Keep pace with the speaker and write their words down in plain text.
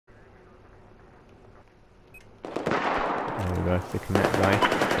we go, sticking that guy.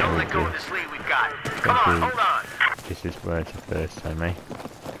 Don't let go of this lead we've got. Come on, hold on. This is where it's the first time, eh?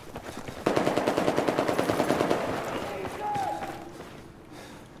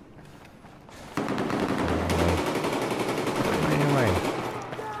 Anyway.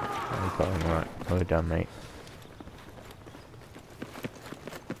 Oh, got him right. Well done, mate.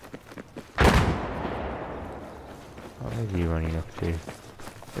 Where's he running off to?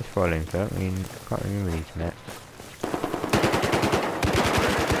 Just follow him, sir. I mean, I can't remember these maps.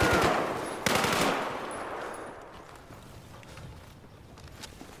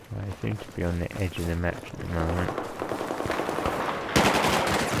 I seem to be on the edge of the map at the moment.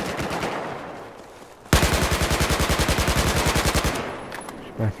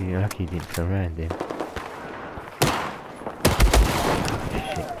 Lucky he didn't surround him. Oh,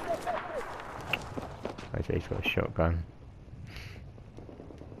 shit. I say he's got a shotgun.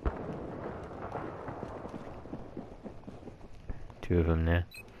 Two of them there.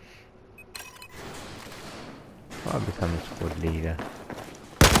 I'll become the squad leader.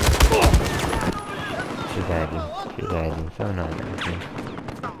 Should add him, so nice actually.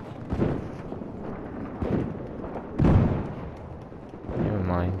 Never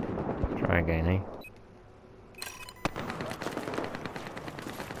mind. Try again, eh?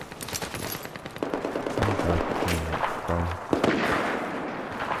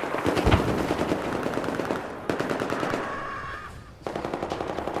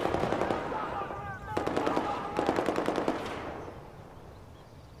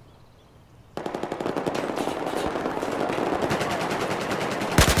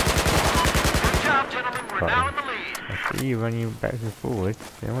 I see you running backwards and forwards. I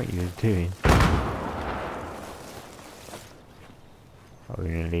don't know what you were doing. We're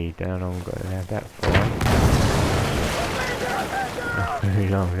gonna lead down. I'm gonna have that far. Not very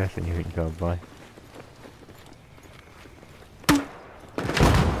long. That's a new go by.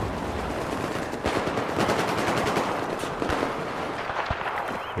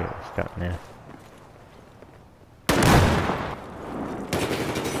 Shit, I'm stuck now.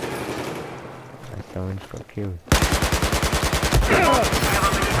 Someone's got killed.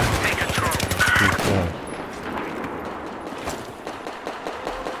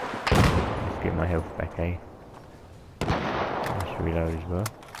 Let's get my health back, eh? I should reload as well.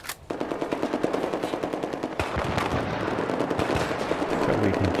 So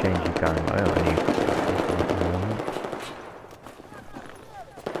we can change the gun. I don't need at the moment.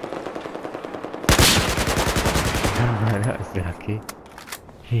 Oh, that was lucky.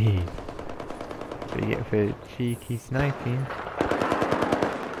 Jeez. What you get for cheeky sniping?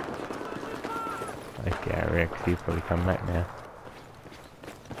 Let's get out of here because he'll probably come back now.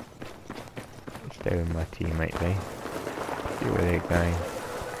 Stay with my teammate there. See where they're going.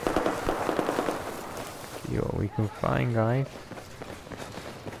 See what we can find, guys.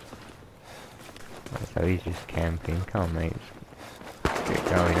 So he's just camping. Come on, mate. Let's get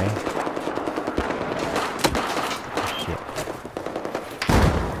going, eh?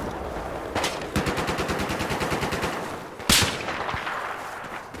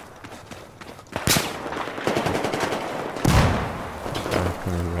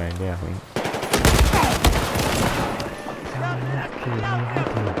 Yeah, I think. So lucky we had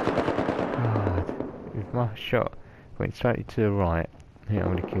him. God. If my shot went slightly to the right, I think I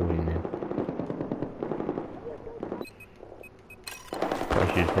would have killed him then. I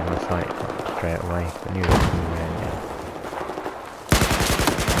should have had my sight straight away. I knew it was coming around now.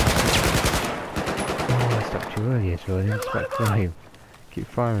 Oh, I stopped too early as well. I didn't expect to him. Keep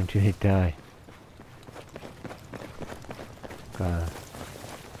firing until he die. God.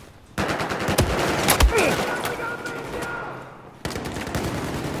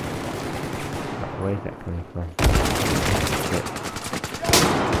 Where's that coming from?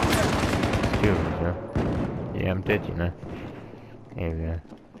 Still, huh? Yeah, I'm dead, you know. Here we go.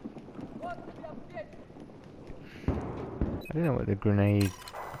 I don't know what the grenade...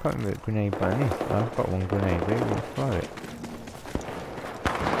 I can't remember what the grenade button is. I've got one grenade, but it won't fire it.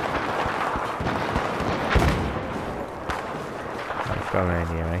 Let's go around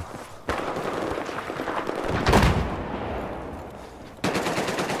here, eh?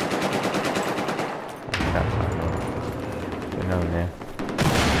 No, there.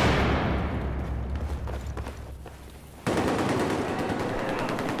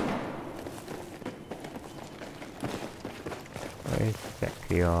 Where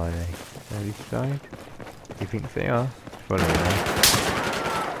exactly are they? On this side? Do you think they are? Follow them.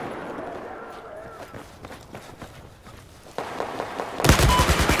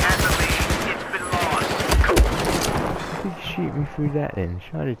 Why did you shoot me through that then?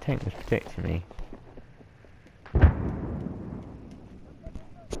 Surely the tank was protecting me.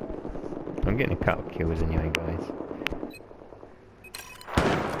 getting a couple kills anyway, guys.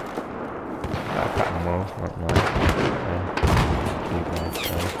 Got a couple more, not nice. Too bad,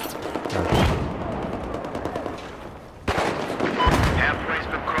 so. Halfway's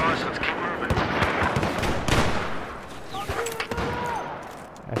been crossed, let's keep moving.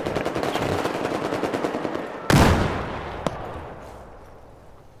 Okay,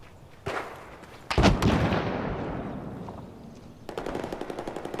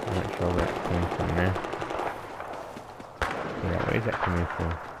 I'm not sure where it's coming from there. Yeah, where is that coming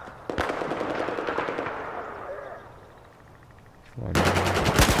from? One more.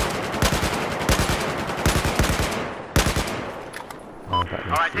 Oh, that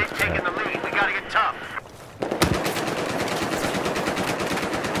Alright, was they've taken the lead. We gotta get tough.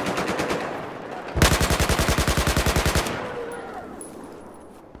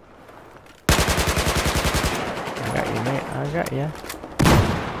 I got you, mate. I got you.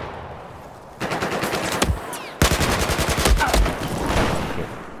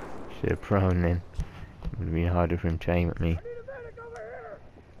 Should have prone then. Would have been harder for him to aim at me.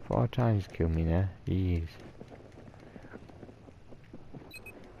 4 times killed me there. Jeez.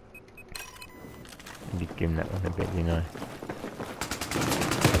 I did give him that one a bit, you know.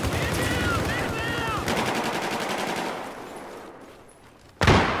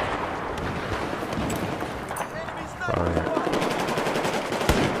 Alright.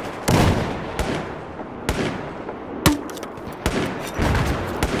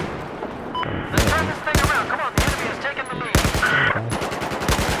 Let's turn this thing around. Come on, the enemy has taken the lead.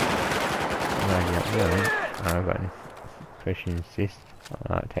 I've got an pressure assist.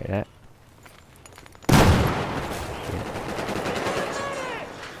 I'll take that. Shit.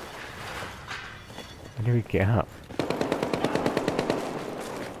 How do we get up?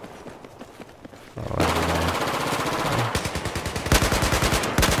 Oh, I don't know.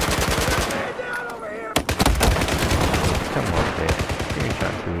 Come on, dude. Give me a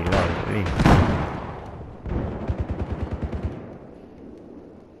chance to reload at least.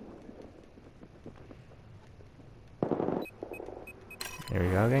 There we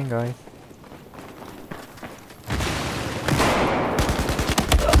go again, guys.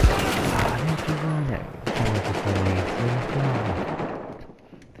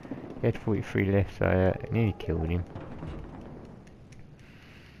 He had 43 left, so I nearly killed him.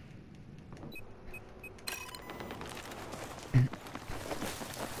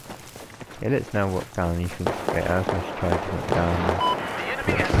 Yeah, let's know what gun he thinks is better. Let's try different guns. The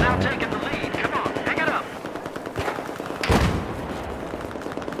enemy has now taken the lead. Come on, pick it up.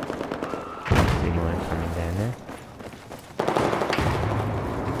 See anyone coming down there?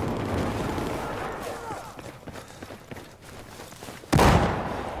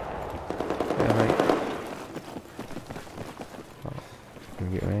 Yeah, mate. Oh, can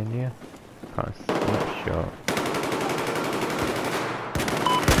we get around here? Can't see a shot.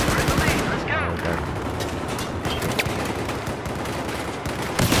 We're in the lead. Let's go. Oh, don't.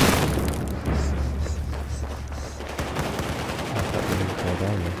 I thought we were going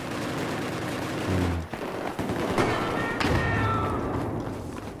down there.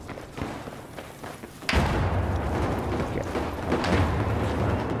 Yeah.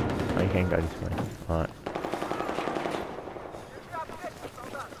 Oh, you can't go this way. Alright.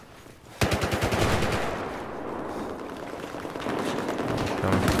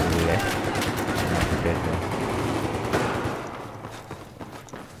 Someone to the left. That's a dead one.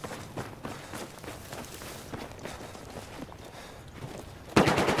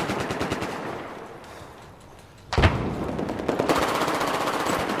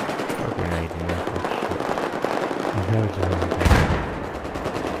 Grenade in there. Oh, shit. Loads of them there.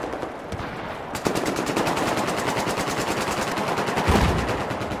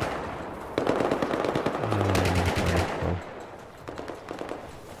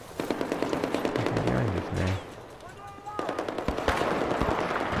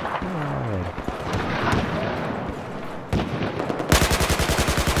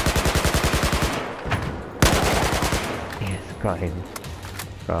 Got him.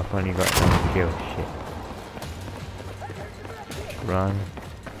 So I've only got one kill. Shit. Run.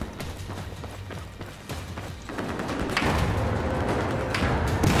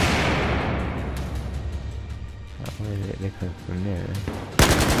 Where did it come from there then?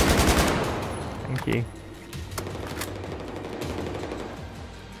 Thank you.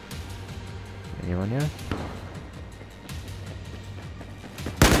 Anyone else?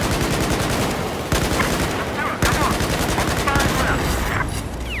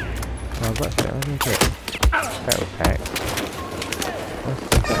 Oh, I've got that. What is it? Battle pack. What's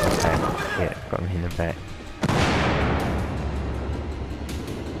the battle pack? Yeah, got him in the back.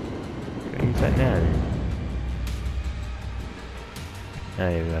 Use that now then? Oh,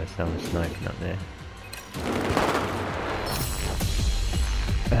 there we go, someone sniping up there.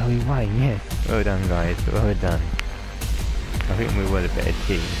 Oh, we won, yes! Well done guys, well done. I think we were a better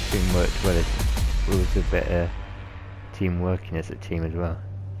team. I think we worked well as we was a better team working as a team as well.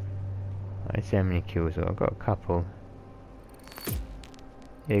 I see how many kills I've got a couple.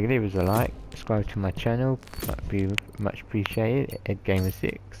 Yeah, leave us a like, subscribe to my channel, might be much appreciated. Ed Gamer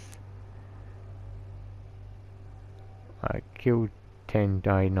 6. I killed 10,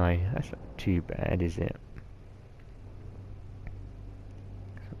 died 9. That's not too bad, is it?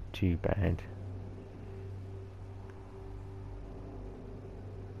 It's not too bad.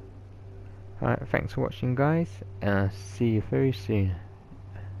 Alright, thanks for watching guys, and I'll see you very soon.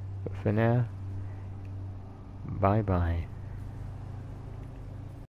 But for now, bye bye.